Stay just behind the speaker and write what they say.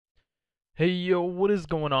Hey yo, what is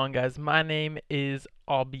going on guys? My name is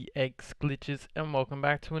RBX Glitches and welcome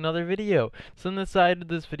back to another video. So on the side of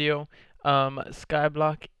this video,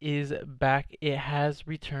 SkyBlock is back. It has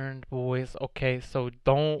returned, boys. Okay, so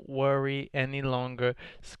don't worry any longer.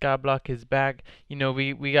 SkyBlock is back. You know,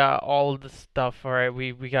 we got all of the stuff, all right?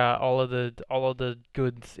 We got all of the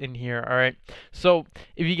goods in here, all right? So,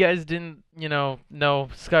 if you guys didn't, know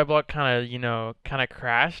SkyBlock kind of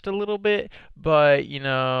crashed a little bit, but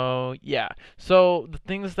yeah. So the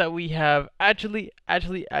things that we have actually, I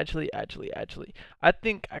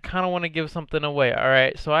think I kind of want to give something away. All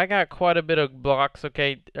right. So I got quite a bit of blocks,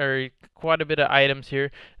 okay, or quite a bit of items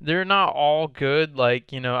here. They're not all good.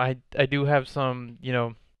 Like, I do have some,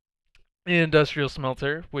 an industrial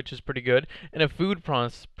smelter, which is pretty good, and a food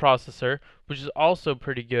processor, which is also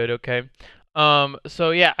pretty good, okay?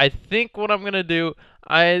 So yeah, I think what I'm gonna do,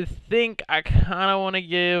 I think I kind of want to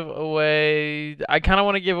give away,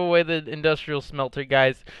 the industrial smelter,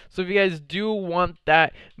 guys. So if you guys do want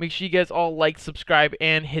that, make sure you guys all like, subscribe,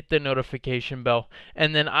 and hit the notification bell.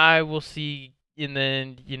 And then I will see, and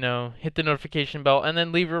then, hit the notification bell, and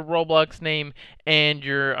then leave your Roblox name and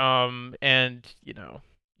your,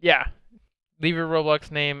 yeah, leave your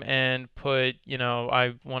Roblox name and put,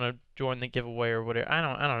 I want to join the giveaway or whatever. I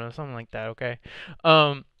don't know, something like that. Okay.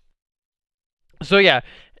 Um. So yeah,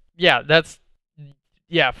 that's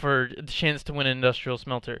for the chance to win an industrial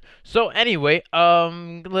smelter. So anyway,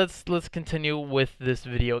 let's continue with this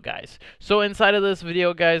video, guys. So inside of this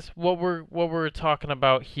video, guys, what we're talking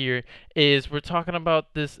about here is we're talking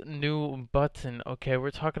about this new button. Okay, we're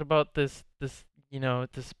talking about this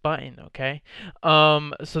button. Okay,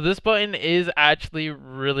 so this button is actually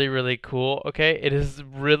really cool. Okay, it is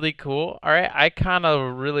really cool. All right, I kind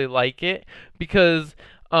of really like it because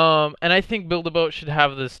and I think Build a Boat should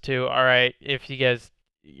have this too. All right, if you guys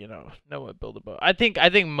know what Build a Boat. I think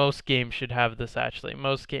most games should have this actually.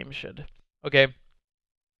 Most games should. Okay.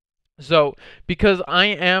 So, because I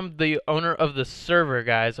am the owner of the server,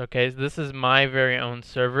 guys, okay, this is my very own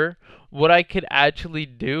server. What I could actually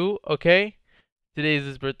do, okay, today is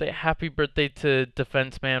his birthday. Happy birthday to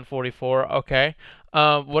DefenseMan44, okay?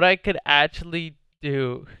 What I could actually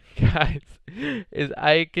do, guys, is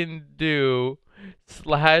I can do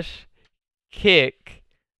slash kick,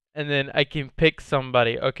 and then I can pick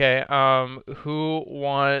somebody. Okay. Who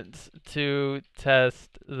wants to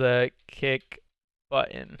test the kick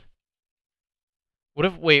button? What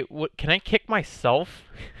if? Wait. What? Can I kick myself?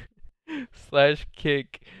 Slash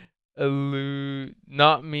kick.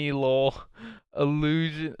 Not me, lol.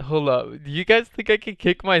 Illusion. Hold up. Do you guys think I can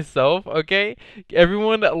kick myself? Okay.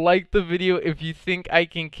 Everyone like the video if you think I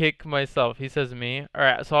can kick myself. He says me. All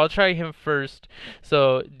right. So I'll try him first.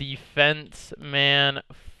 So defense man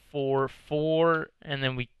 4-4, and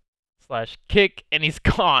then we slash kick, and he's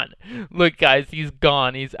gone. Look, guys, he's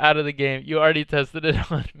gone. He's out of the game. You already tested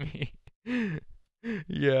it on me.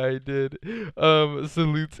 Yeah, I did.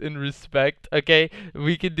 Salutes and respect. Okay,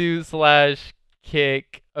 we could do slash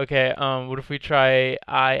kick. Okay, what if we try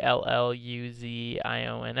ILLUZIONS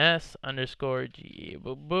underscore G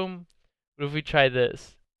boom boom? What if we try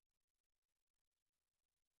this?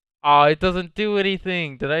 Oh, it doesn't do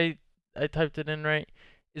anything. Did I typed it in right?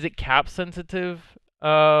 Is it cap sensitive?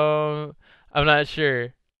 I'm not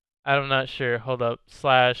sure. I'm not sure. Hold up.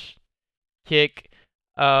 Slash kick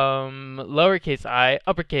lowercase I,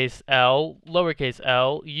 uppercase L, lowercase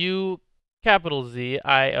L, U, capital Z,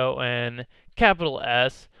 ION, capital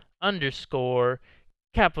S, underscore,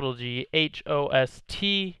 capital G,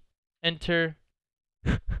 HOST, enter.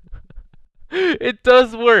 It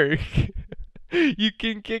does work. You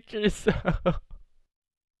can kick yourself.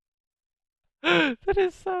 That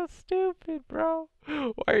is so stupid, bro.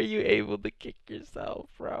 Why are you able to kick yourself,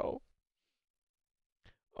 bro?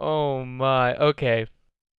 Oh my. Okay.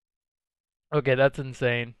 Okay, that's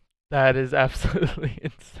insane. That is absolutely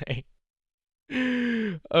insane.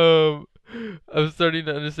 Um, I'm starting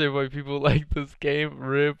to understand why people like this game.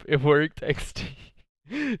 RIP, it worked. XD.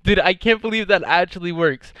 Dude, I can't believe that actually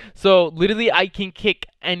works. So, literally, I can kick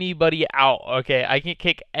anybody out, okay? I can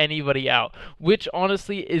kick anybody out. Which,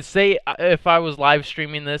 honestly, is, say, if I was live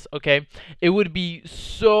streaming this, okay? It would be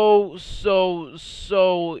so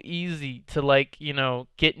easy to, like,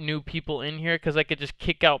 get new people in here. Because I could just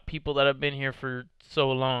kick out people that have been here for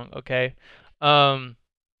so long, okay? Um...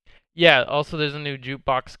 Yeah, also there's a new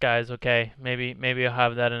jukebox, guys, okay? Maybe I'll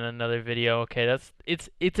have that in another video. Okay,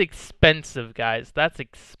 it's expensive, guys. That's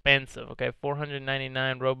expensive, okay?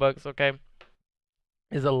 499 Robux, okay?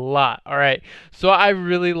 Is a lot. All right. So I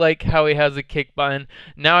really like how he has a kick button.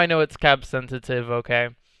 Now I know it's cap sensitive,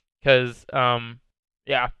 okay? Cuz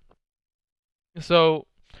yeah. So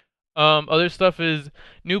Other stuff is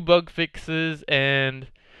new bug fixes and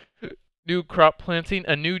new crop planting.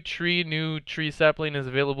 A new tree sapling is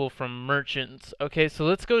available from merchants. Okay, so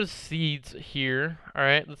let's go to seeds here. All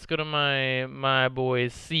right, let's go to my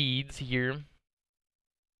boys seeds here.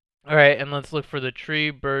 All right, and let's look for the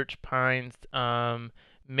tree, birch, pines,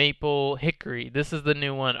 maple, hickory. This is the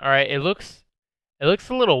new one. All right, it looks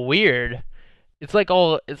a little weird. It's like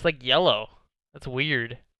yellow. That's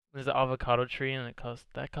weird. There's an avocado tree and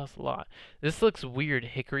that costs a lot. This looks weird.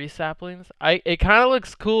 Hickory saplings. It kind of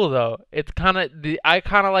looks cool though. I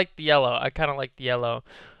kind of like the yellow. I kind of like the yellow.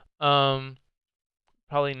 Um,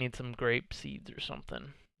 Probably need some grape seeds or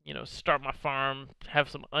something. Start my farm, have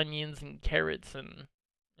some onions and carrots and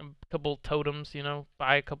a couple totems.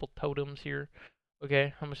 Buy a couple totems here.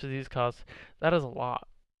 Okay, how much do these cost? That is a lot.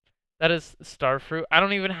 That is star fruit. I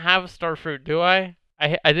don't even have star fruit, do I?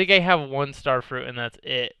 I think I have one star fruit and that's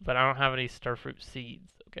it, but I don't have any star fruit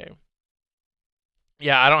seeds. Okay.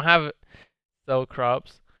 Yeah, I don't have cell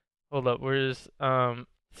crops. Hold up, where's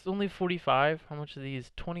it's only 45. How much are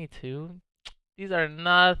these? 22. These are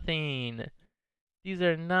nothing. These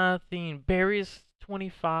are nothing. Berries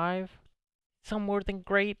 25. Some more than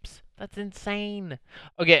grapes. That's insane.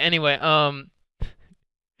 Okay, anyway,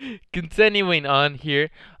 continuing on here.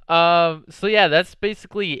 So yeah, that's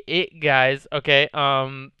basically it, guys. Okay.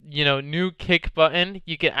 New kick button.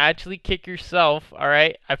 You can actually kick yourself. All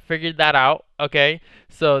right. I figured that out. Okay.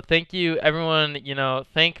 So thank you, everyone.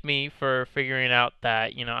 Thank me for figuring out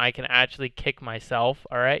that I can actually kick myself.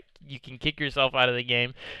 All right. You can kick yourself out of the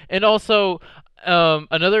game, and also,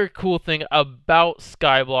 another cool thing about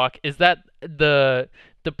SkyBlock is that the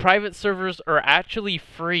private servers are actually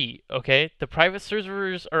free, okay? The private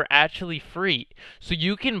servers are actually free. So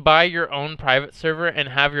you can buy your own private server and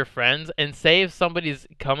have your friends, and say if somebody's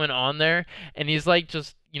coming on there and he's like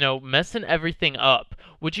just, messing everything up.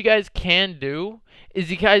 What you guys can do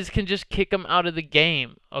is you guys can just kick him out of the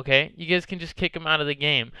game, okay? You guys can just kick him out of the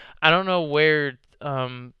game. I don't know where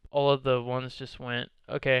all of the ones just went.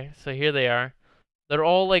 Okay, so here they are. They're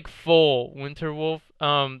all like full. Winterwolf,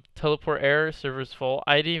 teleport error, server's full.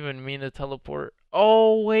 I didn't even mean to teleport.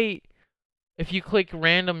 Oh, wait. If you click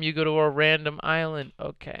random, you go to a random island.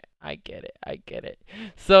 Okay, I get it. I get it.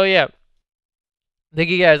 So, yeah. Thank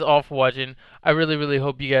you guys all for watching. I really, really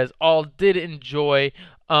hope you guys all did enjoy.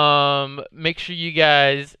 Make sure you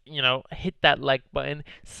guys, hit that like button,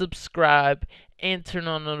 subscribe, and turn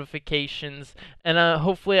on notifications. And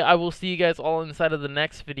hopefully I will see you guys all inside of the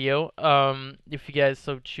next video, if you guys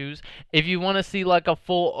so choose. If you want to see like a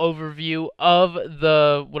full overview of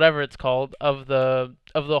the whatever it's called of the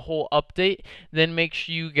whole update, then make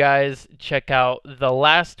sure you guys check out the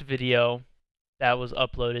last video that was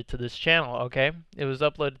uploaded to this channel, okay? It was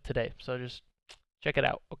uploaded today, so just check it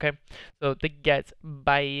out, okay? So thank you guys.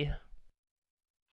 Bye.